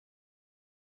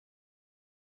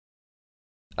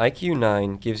iQueue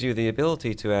 9 gives you the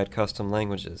ability to add custom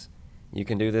languages. You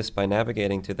can do this by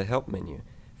navigating to the Help menu.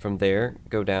 From there,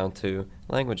 go down to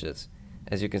Languages.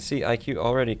 As you can see, iQueue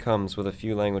already comes with a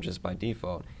few languages by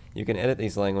default. You can edit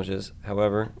these languages,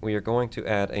 however, we are going to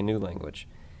add a new language.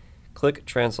 Click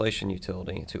Translation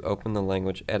Utility to open the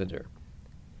language editor.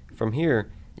 From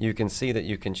here, you can see that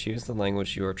you can choose the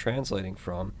language you are translating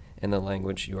from and the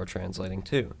language you are translating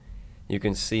to. You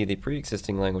can see the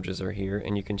pre-existing languages are here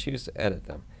and you can choose to edit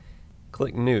them.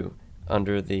 Click New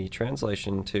under the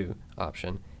Translation To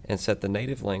option and set the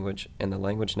native language and the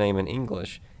language name in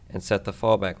English and set the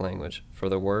fallback language for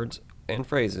the words and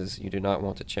phrases you do not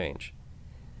want to change.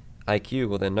 iQueue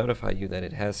will then notify you that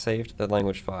it has saved the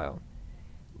language file.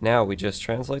 Now we just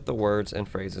translate the words and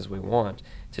phrases we want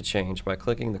to change by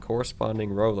clicking the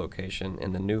corresponding row location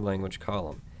in the new language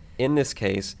column. In this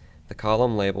case, the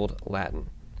column labeled Latin.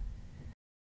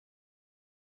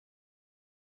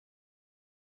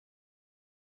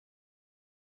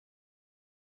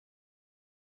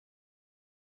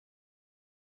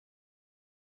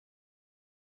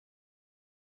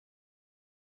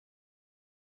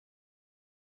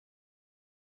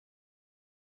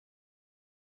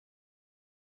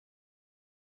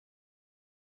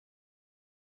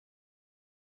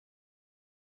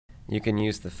 You can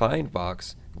use the Find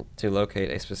box to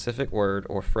locate a specific word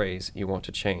or phrase you want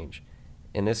to change.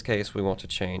 In this case, we want to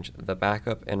change the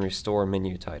Backup and Restore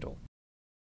menu title.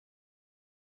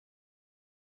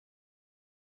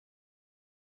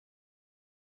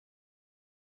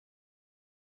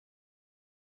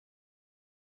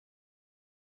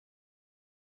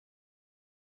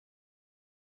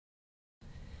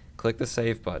 Click the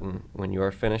Save button when you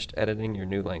are finished editing your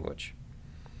new language.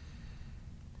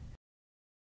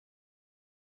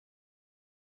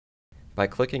 By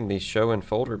clicking the Show in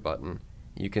Folder button,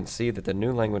 you can see that the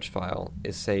new language file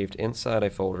is saved inside a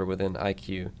folder within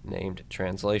iQueue named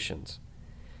Translations.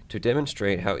 To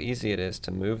demonstrate how easy it is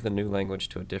to move the new language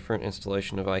to a different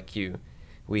installation of iQueue,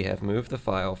 we have moved the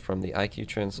file from the iQueue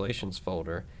Translations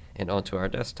folder and onto our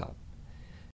desktop.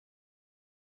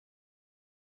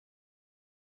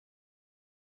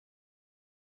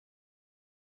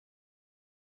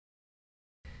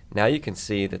 Now you can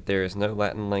see that there is no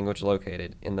Latin language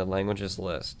located in the languages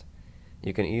list.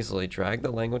 You can easily drag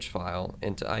the language file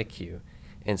into iQueue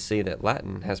and see that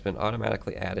Latin has been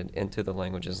automatically added into the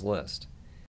languages list.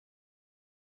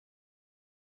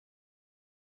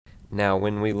 Now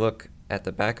when we look at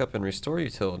the Backup and Restore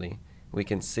utility, we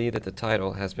can see that the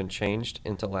title has been changed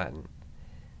into Latin.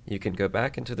 You can go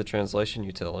back into the Translation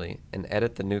utility and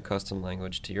edit the new custom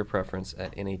language to your preference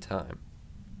at any time.